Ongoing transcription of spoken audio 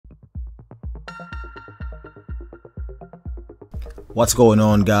What's going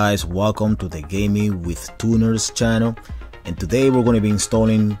on, guys? Welcome to the Gaming with Tuners channel, and today we're going to be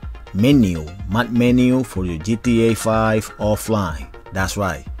installing menyoo for your GTA 5 offline. That's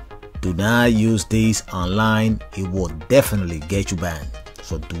right, do not use this online, it will definitely get you banned.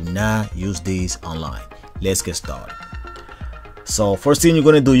 So do not use this online. Let's get started. So first thing you're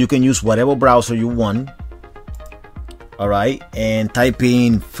going to do, you can use whatever browser you want, alright, and type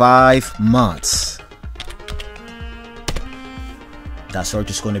in 5 mods. That search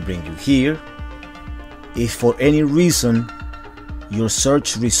is going to bring you here. If for any reason your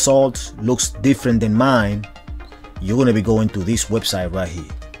search results looks different than mine, you're going to be going to this website right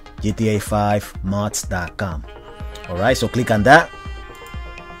here, gta5mods.com. Alright, so click on that.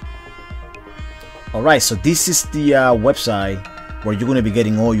 Alright, so this is the website where you're going to be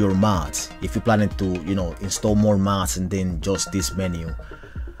getting all your mods if you're planning to, install more mods and then just this menyoo.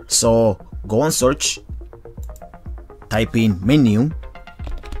 So go and search, type in menyoo,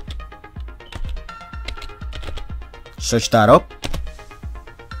 search that up,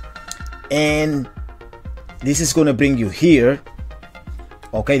 and this is going to bring you here.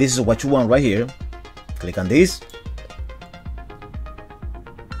 Okay, this is what you want right here. Click on this,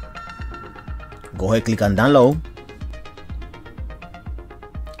 go ahead, click on download,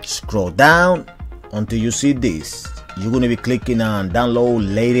 scroll down until you see this. You're going to be clicking on download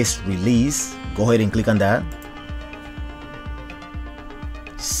latest release. Go ahead and click on that,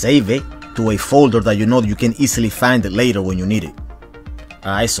 save it to a folder that you know you can easily find it later when you need it.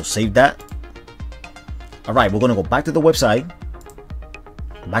 Alright, so save that. Alright, we're gonna go back to the website,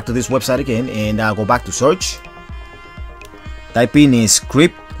 back to this website again, and go back to search. Type in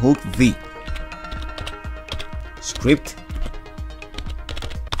script hook v, script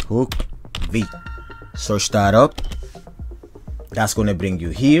hook v, search that up. That's gonna bring you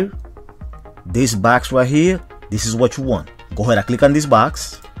here. This box right here, this is what you want. Go ahead and click on this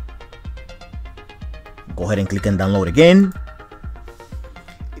box. Go ahead and click and download again.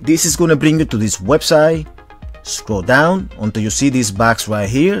 This is going to bring you to this website. Scroll down until you see this box right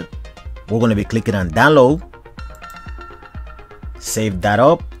here. We're going to be clicking on download. Save that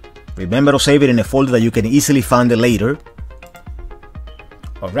up. Remember to save it in a folder that you can easily find it later.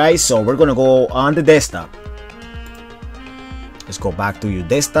 Alright, so we're going to go on the desktop. Let's go back to your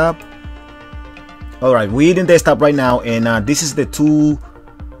desktop. Alright, we're in desktop right now, and this is the two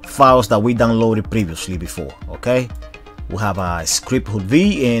files that we downloaded previously before. Okay, we have a script hook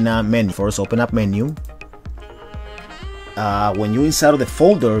v and a menyoo. First, open up menyoo. When you're inside of the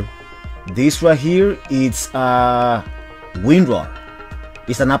folder, this right here, it's WinRAR.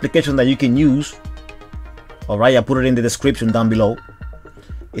 It's an application that you can use. Alright, I put it in the description down below.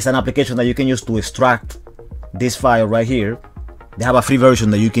 It's an application that you can use to extract this file right here. They have a free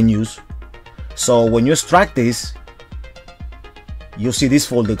version that you can use. So when you extract this, you'll see this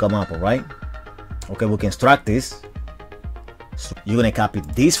folder come up. Alright, okay, we can extract this. So you're gonna copy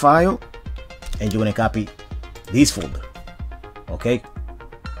this file and you're gonna copy this folder. Okay,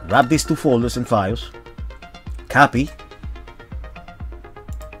 grab these two folders and files, copy,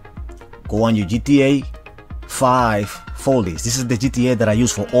 go on your GTA 5 folders. This is the GTA that I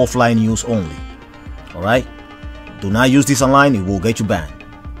use for offline use only. Alright, do not use this online, it will get you banned.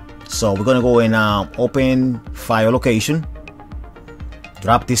 So we're gonna go and open file location.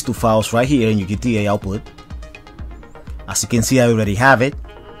 Drop these two files right here in your GTA output. As you can see, I already have it.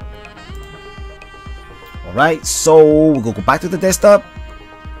 Alright, so we'll go back to the desktop.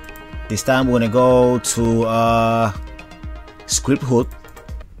 This time we're gonna go to script hook.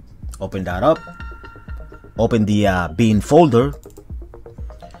 Open that up. Open the bin folder.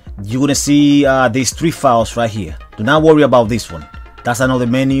 You're gonna see these three files right here. Do not worry about this one. That's another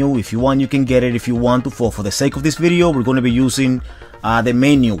menyoo. If you want, you can get it if you want to. For the sake of this video, we're gonna be using the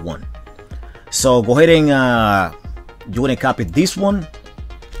menyoo one. So go ahead and you're gonna copy this one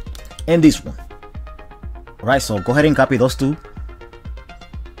and this one. Alright, so go ahead and copy those two.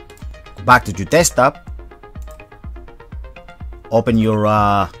 Go back to your desktop. Open your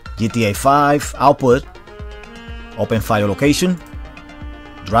GTA 5 output. Open file location.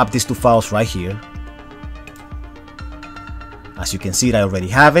 Drop these two files right here. As you can see, I already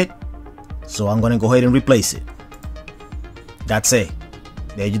have it. So I'm gonna go ahead and replace it. That's it.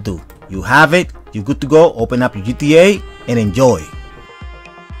 There you do. You have it. You're good to go. Open up your GTA and enjoy.